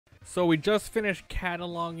So we just finished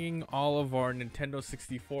cataloging all of our Nintendo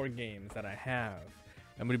 64 games that I have.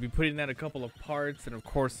 I'm going to be putting that in a couple of parts, and of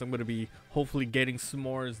course I'm going to be hopefully getting some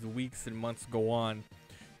more as the weeks and months go on.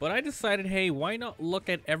 But I decided, hey, why not look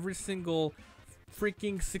at every single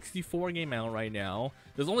freaking 64 game out right now?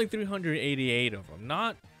 There's only 388 of them.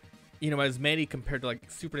 Not, you know, as many compared to like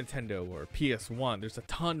Super Nintendo or PS1. There's a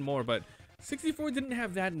ton more, but 64 didn't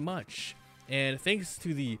have that much. And thanks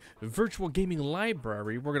to the virtual gaming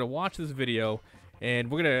library, we're going to watch this video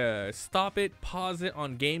and we're going to stop it, pause it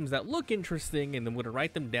on games that look interesting, and then we're going to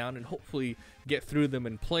write them down and hopefully get through them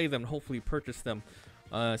and play them and hopefully purchase them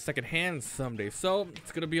secondhand someday. So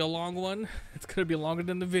it's going to be a long one. It's going to be longer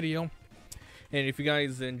than the video. And if you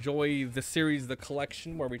guys enjoy the series, The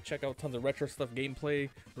Collection, where we check out tons of retro stuff, gameplay,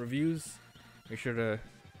 reviews, make sure to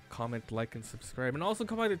comment, like, and subscribe. And also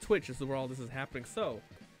come by to Twitch. This is where all this is happening. So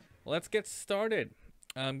let's get started.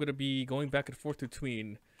 I'm going to be going back and forth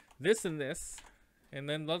between this, and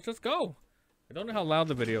then let's just go. I don't know how loud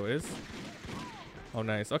the video is. Oh,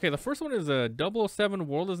 nice. Okay, the first one is 007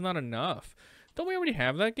 World Is Not Enough. Don't we already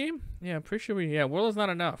have that game? Yeah, I'm pretty sure yeah, World Is Not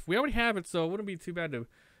Enough. We already have it, so it wouldn't be too bad to,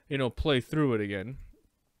 you know, play through it again.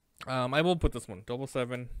 I will put this one.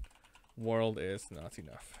 007 World Is Not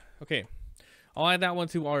Enough. Okay, I'll add that one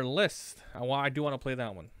to our list. I do want to play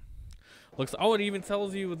that one. Looks. Oh, it even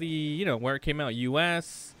tells you the, you know, where it came out.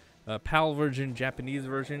 US, PAL version, Japanese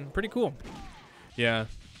version. Pretty cool. Yeah.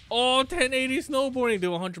 Oh, 1080 snowboarding.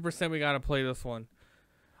 Do 100%. We gotta play this one.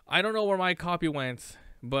 I don't know where my copy went,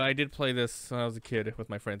 but I did play this when I was a kid with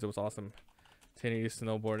my friends. It was awesome. 1080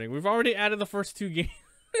 snowboarding. We've already added the first two games.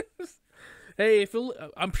 Hey,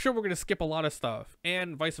 I'm sure we're gonna skip a lot of stuff,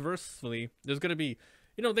 and vice versa. There's gonna be,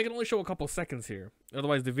 you know, they can only show a couple seconds here.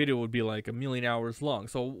 Otherwise, the video would be like a million hours long.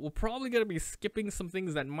 So we're probably gonna be skipping some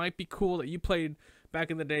things that might be cool that you played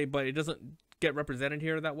back in the day, but it doesn't get represented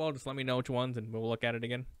here that well. Just let me know which ones, and we'll look at it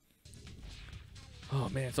again. Oh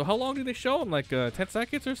man, so how long do they show them? Like 10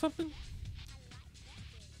 seconds or something?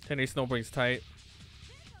 1080 snowboarding's tight.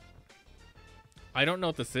 I don't know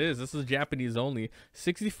what this is. This is Japanese only.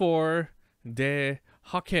 64 de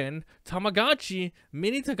Haken Tamagotchi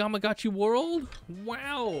Mini Tamagotchi World.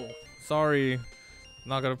 Wow. Sorry,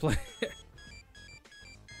 not gonna play.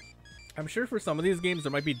 I'm sure for some of these games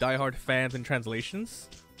there might be diehard fans and translations.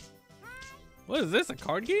 What is this? A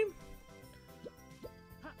card game?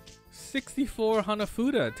 64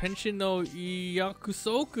 Hanafuda Tenshin no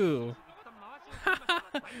Yakusoku.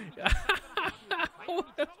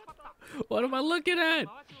 What am I looking at?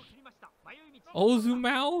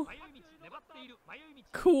 Ozumao?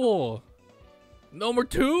 Cool. Number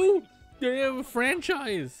 2? They have a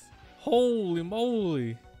franchise. Holy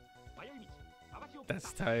moly.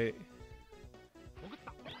 That's tight.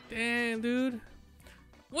 Damn, dude.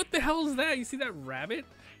 What the hell is that? You see that rabbit?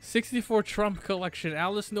 64 Trump Collection.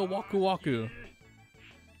 Alice no Waku Waku.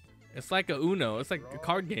 It's like a Uno. It's like a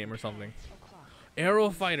card game or something. Aero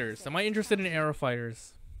Fighters. Am I interested in Aero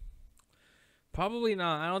Fighters? Probably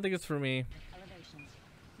not. I don't think it's for me.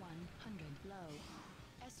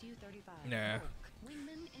 Nah.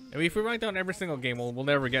 I mean, if we write down every single game, we'll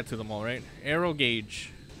never get to them all, right? Aero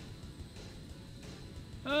Gauge.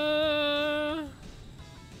 Nah.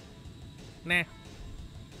 Nah.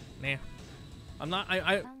 I'm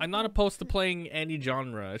not opposed to playing any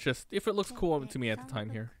genre. It's just if it looks cool to me at the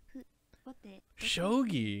time here.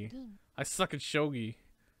 Shogi. I suck at Shogi.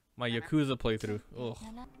 My Yakuza playthrough. Ugh.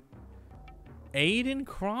 Aiden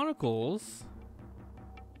Chronicles.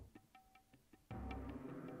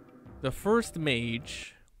 The First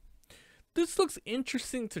Mage. This looks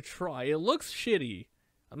interesting to try. It looks shitty.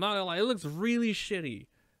 I'm not gonna lie, it looks really shitty.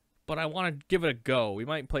 But I want to give it a go. We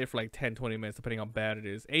might play it for like 10-20 minutes depending on how bad it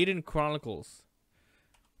is. Aiden Chronicles.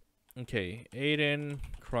 Okay, Aiden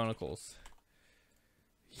Chronicles.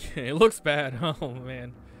 Yeah, it looks bad. Oh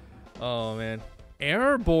man. Oh man.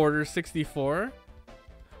 Error Border 64.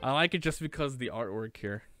 I like it just because of the artwork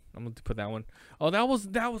here. I'm going to put that one. Oh, that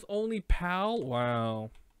was only PAL? Wow.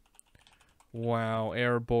 Wow,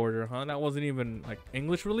 Error Border, huh? That wasn't even like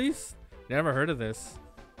English release? Never heard of this.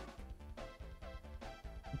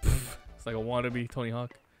 It's like a wannabe Tony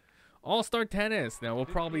Hawk. All-Star Tennis. Now we'll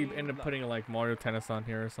probably end up putting like Mario Tennis on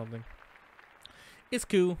here or something. It's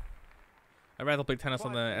cool. I'd rather play tennis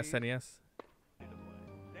on the SNES.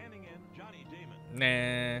 Nah,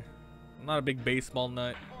 I'm not a big baseball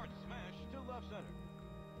nut.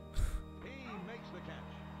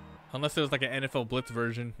 Unless it was like an NFL Blitz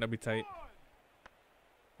version, that'd be tight.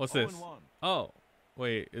 What's this? Oh,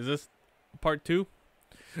 wait, is this part 2?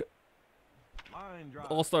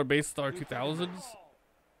 All-Star Base Star 2000s?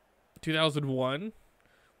 2001?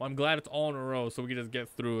 Well, I'm glad it's all in a row so we can just get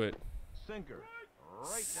through it. Sinker.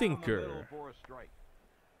 Right Sinker. down the middle for a strike.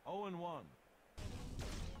 0-1.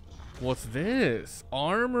 What's this?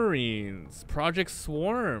 Armorines. Project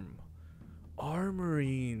Swarm.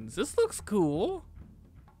 Armorines. This looks cool.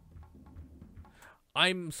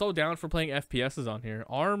 I'm so down for playing FPSs on here.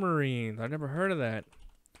 Armorines. I've never heard of that.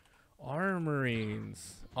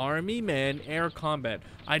 Armorines. Army Men Air Combat.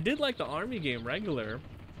 I did like the Army game regular.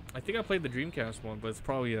 I think I played the Dreamcast one, but it's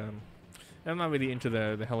probably I'm not really into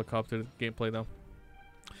the helicopter gameplay though.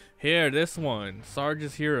 Here, this one.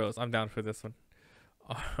 Sarge's Heroes. I'm down for this one.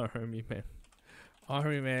 Army Men.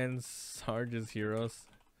 Army Men Sarge's Heroes.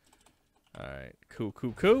 Alright. Cool,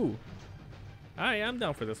 cool, cool. Alright, I'm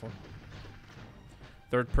down for this one.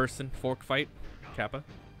 Third person fork fight. Kappa.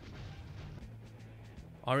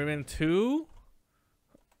 Army Men 2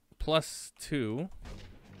 plus 2.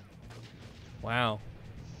 Wow.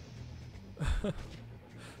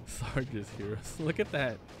 Sarge's Heroes. Look at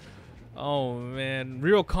that. Oh man.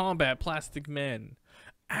 Real Combat Plastic Men.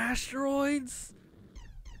 Asteroids?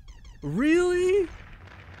 Really?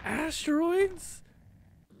 Asteroids?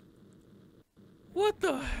 What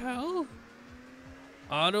the hell?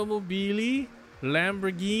 Automobili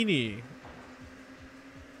Lamborghini.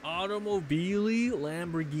 Automobili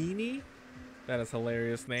Lamborghini? That is a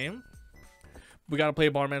hilarious name. We gotta play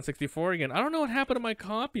Bomberman 64 again. I don't know what happened to my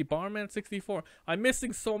copy. Bomberman 64. I'm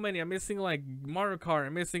missing so many. I'm missing like Mario Kart.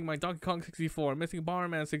 I'm missing my Donkey Kong 64. I'm missing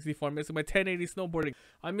Bomberman 64. I'm missing my 1080 snowboarding.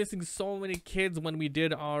 I'm missing so many kids when we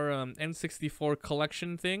did our N64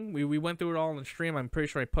 collection thing. We went through it all on stream. I'm pretty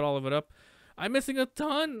sure I put all of it up. I'm missing a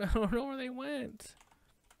ton. I don't know where they went.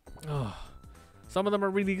 Oh, some of them are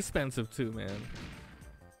really expensive too, man.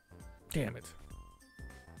 Damn it.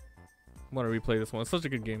 I want to replay this one. It's such a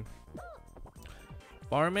good game.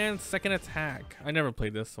 Bomberman Second Attack. I never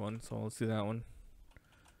played this one, so let's do that one.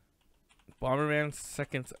 Bomberman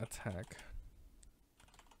Second Attack.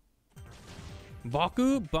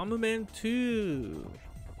 Baku Bomberman 2.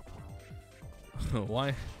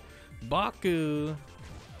 Why? Baku.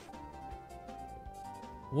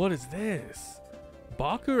 What is this?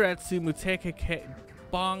 Bakuretsu Muteke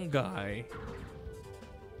Bangai.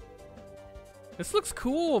 This looks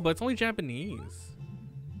cool, but it's only Japanese.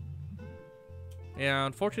 Yeah,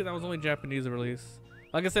 unfortunately that was only Japanese release.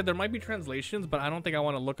 Like I said, there might be translations, but I don't think I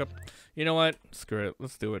want to look up. You know what? Screw it.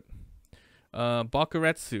 Let's do it.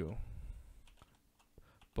 Bakuretsu.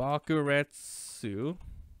 Bakuretsu.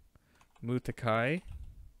 Mutakai.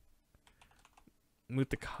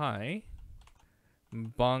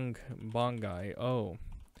 Bangai. Oh.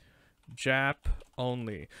 Jap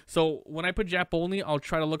only. So when I put Jap only, I'll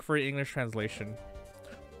try to look for an English translation.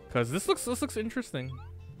 Cause this looks interesting.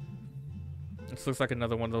 This looks like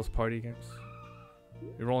another one of those party games.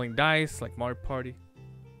 You're rolling dice like Mario Party.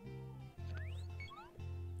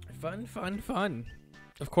 Fun, fun, fun.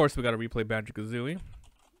 Of course, we gotta replay Banjo-Kazooie.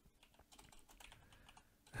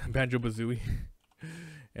 Banjo-Bazooie.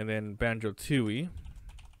 And then Banjo-Tooie.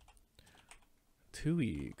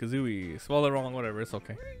 Kazooie. Spell it wrong, whatever, it's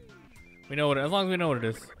okay. We know what as long as we know what it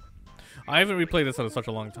is. I haven't replayed this in such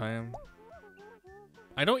a long time.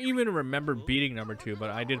 I don't even remember beating number 2, but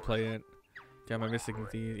I did play it. Am I missing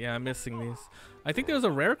these? Yeah, I'm missing these. I think there's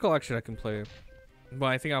a rare collection I can play. But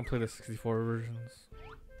I think I'll play the 64 versions.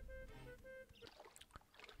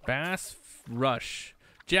 Bass Rush.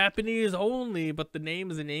 Japanese only, but the name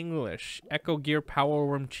is in English. Echo Gear Power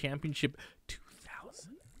Worm Championship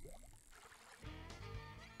 2000.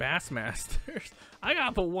 Bassmasters. I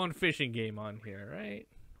gotta put one fishing game on here, right?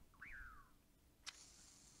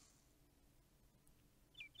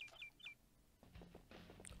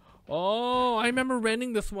 Oh, I remember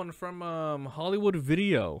renting this one from Hollywood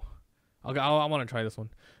Video. I want to try this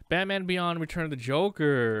one. Batman Beyond Return of the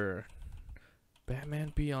Joker.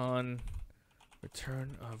 Batman Beyond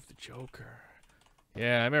Return of the Joker.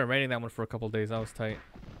 Yeah, I remember renting that one for a couple days. That was tight.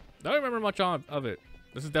 I don't remember much of it.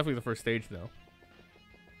 This is definitely the first stage, though.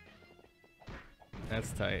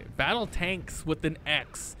 That's tight. Battle Tanks with an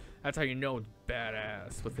X. That's how you know it's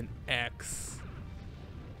badass. With an X.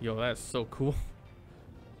 Yo, that's so cool.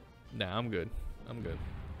 Nah, I'm good. I'm good.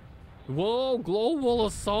 Whoa, Global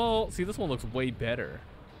Assault. See, this one looks way better.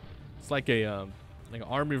 It's like a like an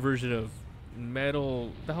army version of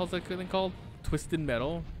Metal. The hell's that thing called? Twisted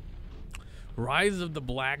Metal. Rise of the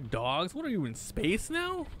Black Dogs. What are you in space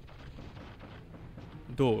now?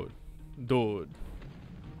 Dude. I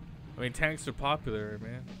mean, tanks are popular,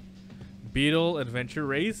 man. Beetle Adventure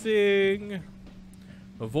Racing.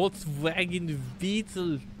 A Volkswagen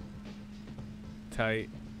Beetle. Tight.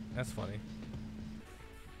 That's funny.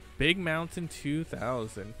 Big Mountain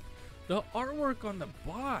 2000. The artwork on the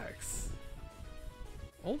box.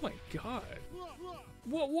 Oh my god.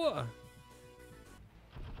 What?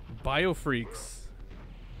 Biofreaks.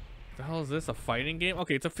 The hell is this? A fighting game?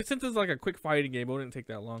 Okay, since it's like a quick fighting game, it wouldn't take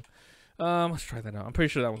that long. Let's try that out. I'm pretty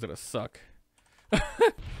sure that one's gonna suck.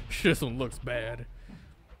 This one looks bad.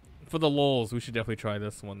 For the lols, we should definitely try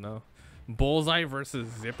this one though. Bullseye versus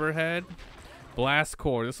Zipperhead. Blast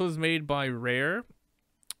Core. This was made by Rare,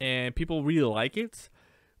 and people really like it.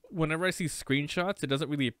 Whenever I see screenshots, it doesn't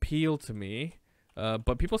really appeal to me,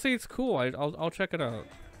 but people say it's cool. I'll check it out.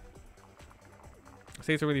 I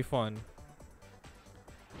say it's really fun.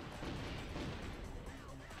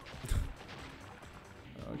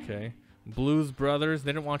 Okay. Blues Brothers.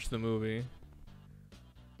 They didn't watch the movie.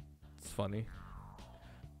 It's funny.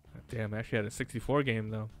 Damn, I actually had a 64 game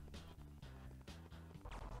though.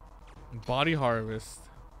 Body Harvest.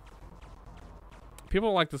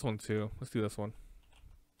 People like this one too. Let's do this one.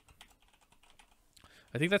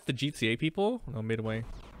 I think that's the GTA people. No, Midway.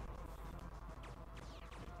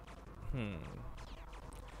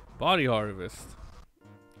 Body Harvest.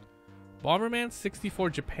 Bomberman 64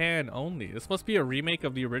 Japan only. This must be a remake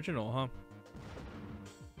of the original, huh?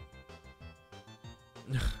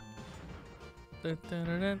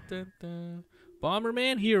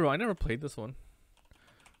 Bomberman Hero. I never played this one.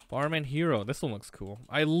 Bomberman Hero. This one looks cool.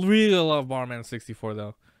 I really love Bomberman 64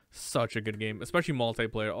 though. Such a good game, especially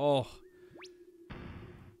multiplayer. Oh,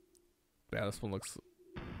 yeah, this one looks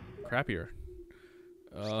crappier.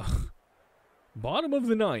 Bottom of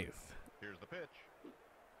the ninth. Here's the pitch.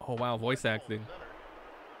 Oh wow, voice acting.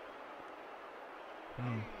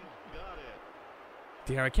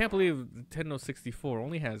 Damn, I can't believe Nintendo 64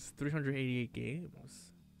 only has 388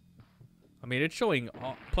 games. I mean, it's showing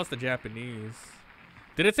all, plus the Japanese.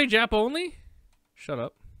 Did it say Jap only? Shut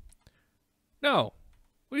up. No.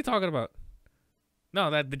 What are you talking about? No,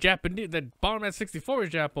 that the Japanese, that Bomberman 64 is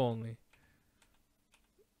Jap only.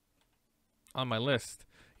 On my list.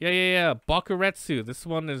 Yeah. Bakuretsu. This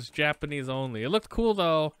one is Japanese only. It looked cool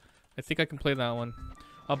though. I think I can play that one.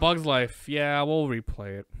 A Bug's Life. Yeah, we'll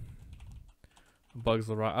replay it. A Bug's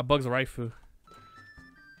Raifu.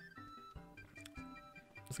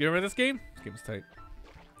 Let's get rid of this game. This game's tight.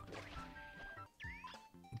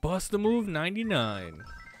 Bust a Move 99.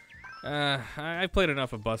 I played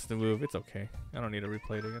enough of Bust a Move. It's okay. I don't need to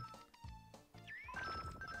replay it again.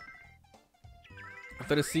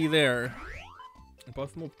 Nothing to see there.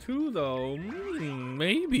 Bust a Move 2 though.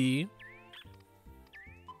 Maybe.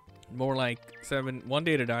 More like 7. One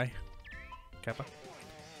Day to Die. Kappa.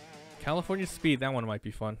 California Speed. That one might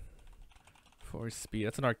be fun. For Speed.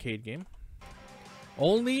 That's an arcade game.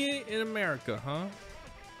 Only in America, huh?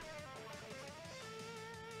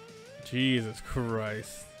 Jesus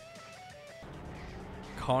Christ.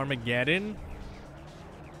 Carmageddon?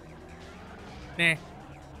 Nah.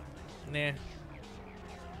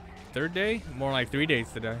 Third day? More like 3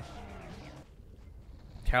 days today.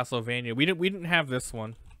 Castlevania. We didn't have this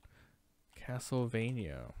one.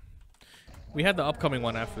 Castlevania. We had the upcoming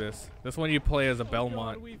one after this. This one you play as a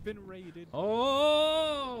Belmont. We've been raided.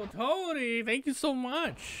 Oh, Tony, thank you so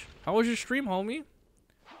much. How was your stream, homie?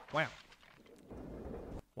 Wow.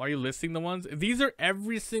 Why are you listing the ones? These are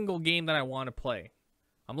every single game that I want to play.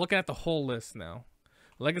 I'm looking at the whole list now.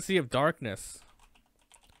 Legacy of Darkness.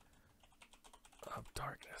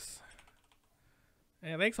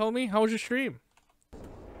 Yeah, thanks, homie. How was your stream?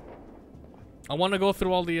 I want to go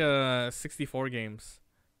through all the 64 games.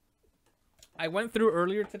 I went through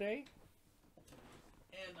earlier today,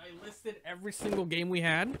 and I listed every single game we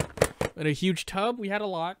had in a huge tub. We had a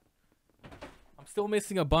lot. I'm still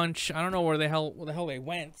missing a bunch. I don't know where the hell they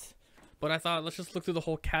went, but I thought let's just look through the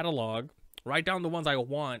whole catalog, write down the ones I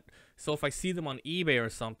want. So if I see them on eBay or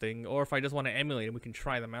something, or if I just want to emulate them, we can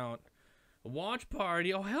try them out. Watch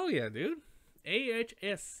party. Oh hell yeah, dude.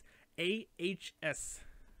 AHS. Oh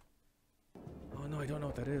no, I don't know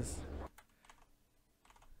what that is.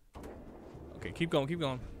 Okay, keep going.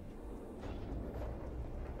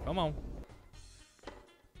 Come on.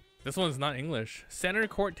 This one's not English. Center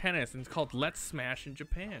Court Tennis, and it's called Let's Smash in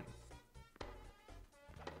Japan.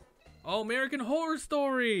 Oh, American Horror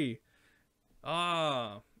Story.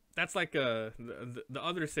 That's like the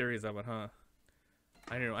other series of it, huh?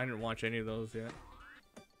 I didn't watch any of those yet.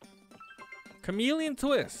 Chameleon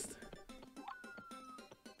Twist.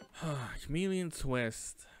 Chameleon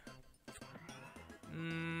Twist.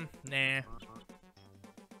 Nah.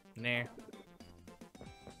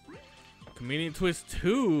 Chameleon Twist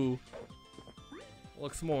 2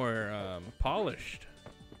 looks more polished.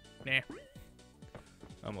 Nah.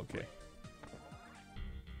 I'm okay.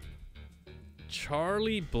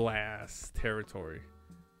 Charlie Blast Territory.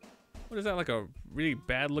 What is that, like a really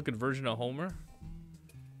bad looking version of Homer?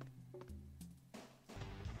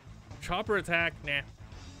 Chopper attack, nah.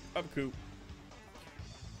 Up cool.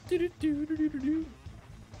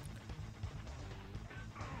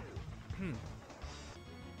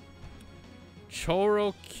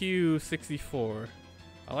 Choro Q64.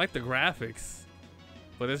 I like the graphics,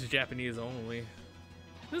 but this is Japanese only.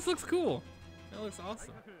 This looks cool. That looks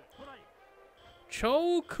awesome.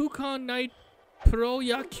 Cho Kukan Night Pro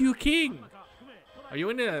Yaku King. Are you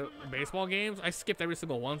into baseball games? I skipped every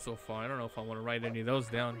single one so far. I don't know if I want to write any of those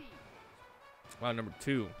down. Wow, number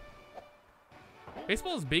 2.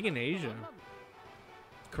 Baseball is big in Asia.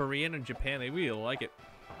 Korean and Japan, they really like it.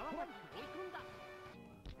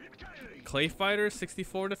 Clay Fighter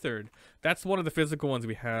 64 to 3rd. That's one of the physical ones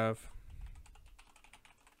we have.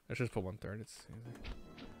 Let's just put 1/3. It's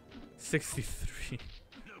 63.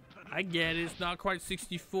 I get it. It's not quite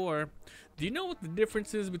 64. Do you know what the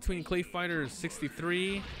difference is between Clay Fighter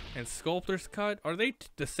 63 and Sculptor's Cut? Are they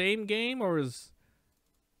the same game, or is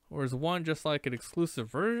one just like an exclusive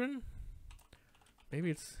version? Maybe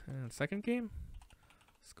it's a second game.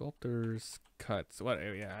 Sculptor's Cut. What?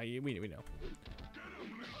 Yeah, we know.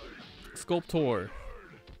 Sculptor.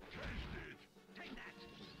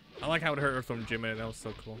 I like how it hurt from Jimmy. That was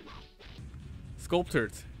so cool.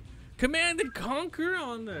 Sculpted. Command and Conquer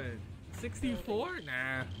on the 64?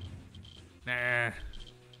 Nah.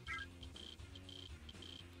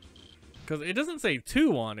 Because it doesn't say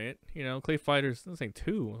 2 on it. You know, Clay Fighters doesn't say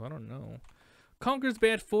 2. I don't know. Conquer's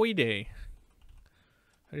Bad Foy Day.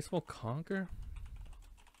 How do you spell Conquer?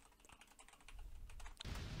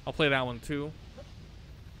 I'll play that one too.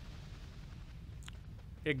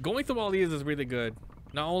 Yeah, going through all these is really good.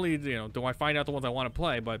 Not only, you know, do I find out the ones I want to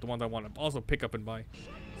play, but the ones I want to also pick up and buy.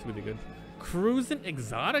 It's really good. Cruisin'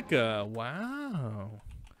 Exotica. Wow.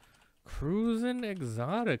 Cruisin'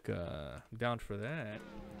 Exotica. I'm down for that.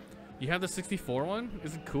 You have the 64 one?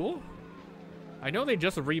 Is it cool? I know they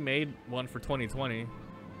just remade one for 2020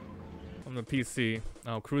 on the PC.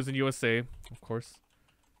 Oh, Cruisin' USA, of course.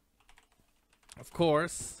 Of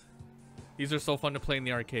course. These are so fun to play in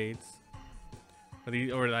the arcades.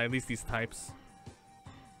 Or at least these types.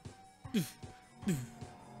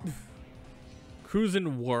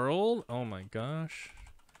 Cruisin' World? Oh my gosh.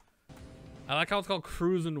 I like how it's called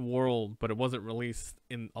Cruisin' World, but it wasn't released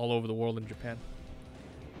in all over the world in Japan.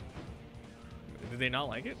 Did they not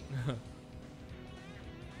like it?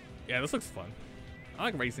 Yeah, this looks fun. I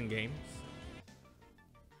like racing games.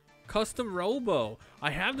 Custom Robo.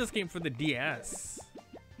 I have this game for the DS.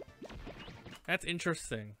 That's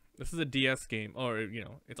interesting. This is a DS game, or you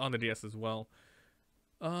know, it's on the DS as well.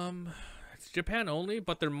 It's Japan only,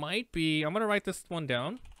 but there might be. I'm gonna write this one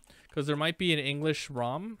down because there might be an English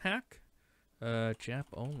ROM hack. Jap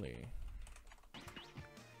only.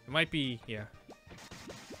 It might be, yeah.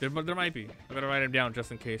 There might be. I'm gonna write them down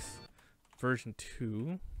just in case. Version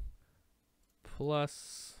 2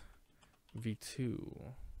 plus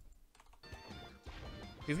V2.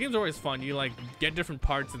 These games are always fun. You like get different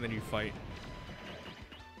parts and then you fight.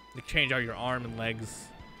 You change out your arm and legs.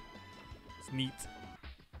 It's neat.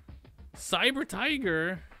 Cyber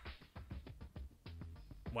Tiger.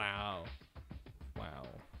 Wow. Wow.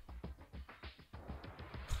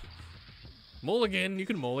 Mulligan. You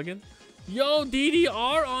can mulligan. Yo,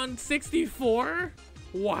 DDR on 64?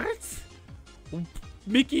 What?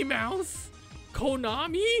 Mickey Mouse?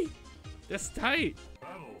 Konami? That's tight.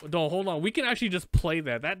 No, hold on. We can actually just play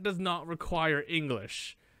that. That does not require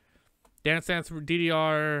English. Dance Dance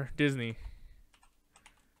DDR Disney.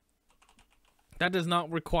 That does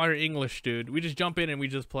not require English, dude. We just jump in and we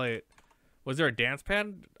just play it. Was there a dance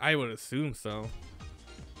pad? I would assume so.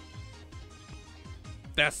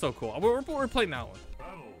 That's so cool. We're playing that one.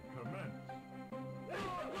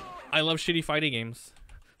 I love shitty fighting games.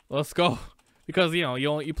 Let's go. Because, you know,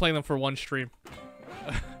 you play them for one stream.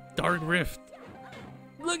 Dark Rift.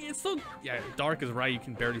 Look, it's so... Yeah, dark is right. You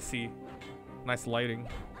can barely see. Nice lighting.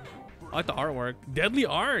 I like the artwork. Deadly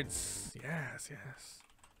Arts. Yes, yes.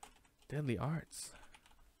 Deadly Arts.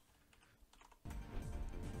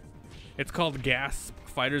 It's called Gasp.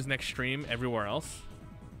 Fighters Next Stream everywhere else.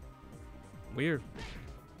 Weird.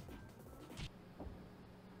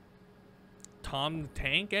 Tom the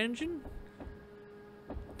Tank Engine?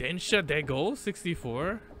 Densha Dego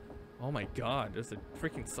 64? Oh my god, there's a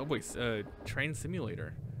freaking subway train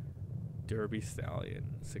simulator. Derby Stallion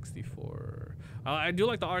 64. I do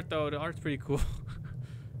like the art though. The art's pretty cool.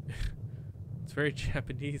 It's very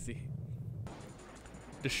Japanesey.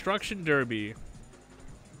 Destruction Derby.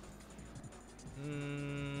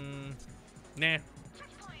 Nah.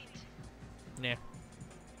 Nah.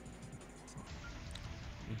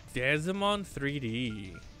 Desimon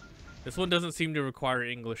 3D. This one doesn't seem to require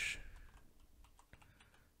English.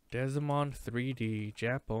 Desimon 3D,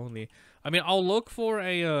 Jap only. I mean, I'll look for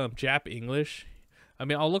a Jap English. I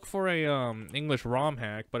mean, I'll look for a English ROM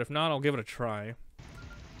hack, but if not, I'll give it a try.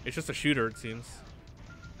 It's just a shooter, it seems.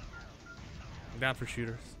 I'm down for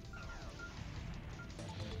shooters.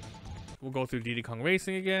 We'll go through Diddy Kong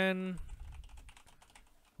Racing again.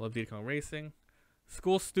 Love Diddy Kong Racing.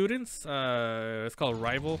 School students, it's called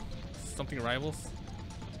Rival. Something Rivals.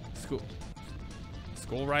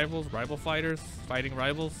 School rivals, rival fighters, fighting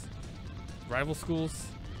rivals, rival schools,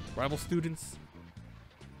 rival students.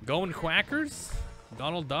 Going Quackers?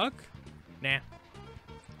 Donald Duck? Nah.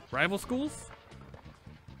 Rival schools?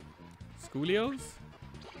 Schoolios?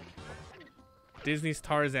 Disney's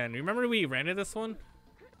Tarzan. Remember we rented this one?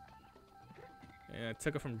 Yeah, I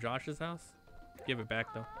took it from Josh's house. Give it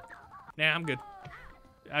back though. Nah, I'm good.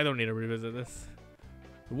 I don't need to revisit this.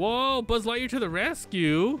 Whoa, Buzz Lightyear to the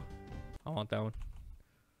rescue. I want that one.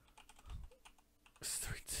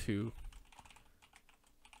 3-2.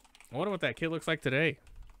 I wonder what that kid looks like today.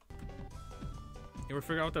 You ever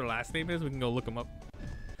figure out what their last name is? We can go look them up.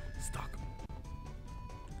 Stalk them.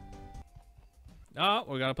 Oh,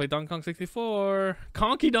 we gotta play Donkey Kong 64.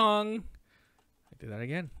 Conky Dong. I did that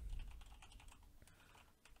again.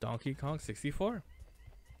 Donkey Kong 64.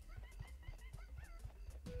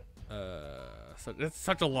 So it's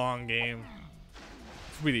such a long game.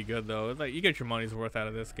 It's really good though. It's like you get your money's worth out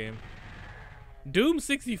of this game. Doom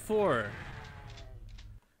 64.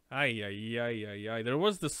 Ay. There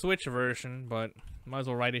was the Switch version, but might as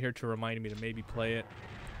well write it here to remind me to maybe play it.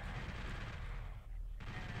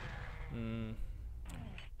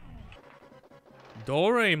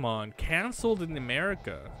 Doraemon canceled in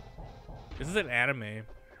America. This is an anime.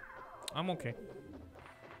 I'm okay.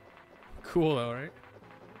 Cool though, right?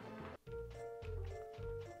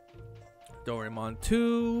 Doraemon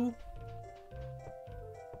 2.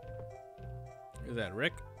 Is that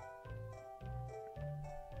Rick?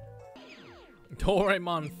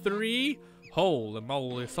 Doraemon 3? Holy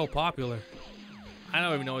moly, it's so popular. I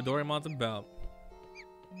don't even know what Doraemon's about.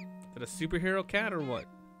 Is it a superhero cat or what?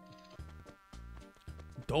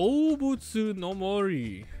 Doubutsu no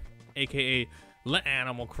Mori, aka Le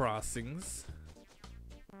Animal Crossings,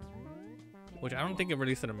 which I don't think it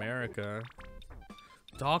released in America.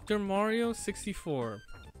 Dr. Mario 64.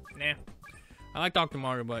 Nah. I like Dr.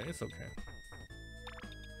 Mario, but it's okay.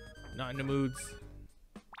 Not in the moods.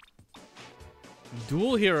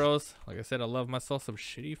 Dual Heroes. Like I said, I love myself some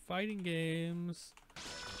shitty fighting games.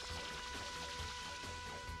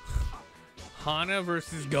 Hana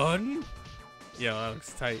versus Gun? Yeah, that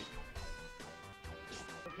looks tight.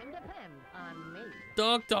 Can depend on me.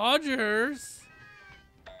 Duck Dodgers.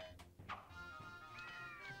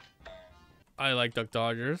 I like Duck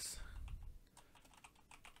Dodgers.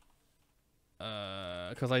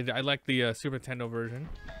 Cause I like the Super Nintendo version.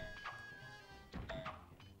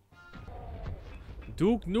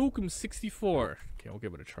 Duke Nukem 64. Okay, I'll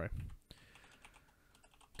give it a try.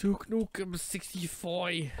 Duke Nukem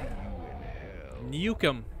 64.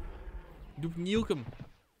 Nukem. Duke Nukem.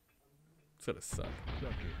 It's gonna suck.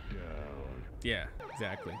 Yeah,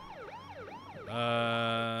 exactly.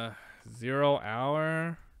 0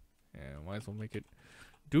 hour. Yeah, might as well make it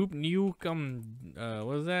Duke Nukem.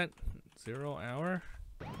 What is that? 0 hour.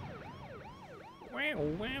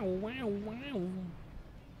 Wow.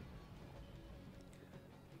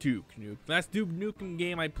 Duke Nukem. Last Duke Nukem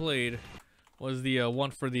game I played was the one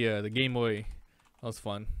for the Game Boy. That was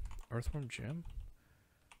fun. Earthworm Jim.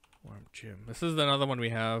 Worm Jim. This is another one we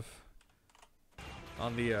have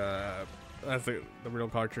on the that's the real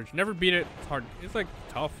cartridge. Never beat it. It's hard. It's like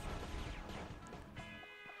tough.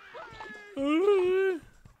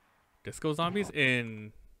 Disco Zombies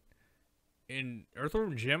in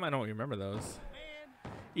Earthworm Jim. I don't remember those.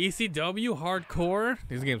 ECW Hardcore.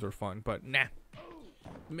 These games were fun, but nah.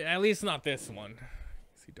 At least not this one.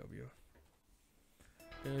 ECW.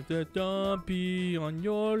 There's a zombie on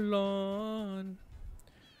your lawn.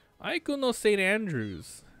 Aiko no St.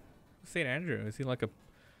 Andrews. St. Andrew, is he like a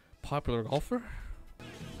popular golfer?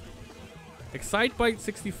 Excitebike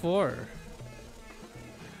 64.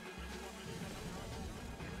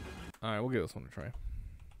 Alright, we'll give this one a try.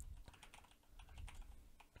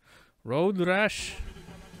 Road Rash.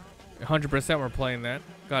 100% we're playing that.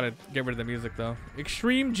 Gotta get rid of the music though.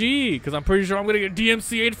 Extreme G, because I'm pretty sure I'm gonna get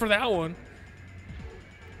DMCA'd for that one.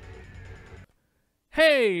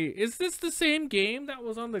 Hey, is this the same game that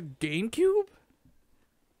was on the GameCube?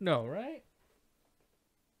 No, right?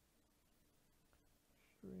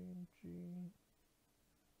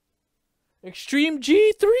 Extreme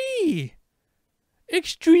G 3.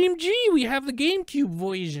 Extreme G. We have the GameCube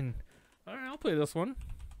version. All right, I'll play this one.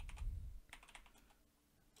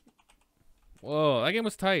 Whoa, that game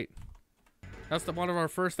was tight. That's one of our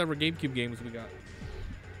first ever GameCube games we got.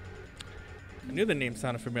 I knew the name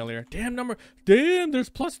sounded familiar. Damn, there's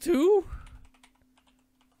 +2?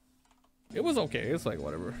 It was okay. It's like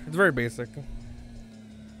whatever. It's very basic.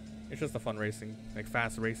 It's just a fun racing, like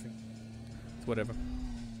fast racing. It's whatever.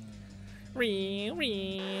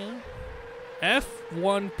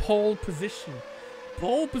 F1 pole position.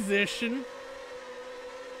 Pole position.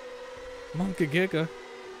 Monka Giga.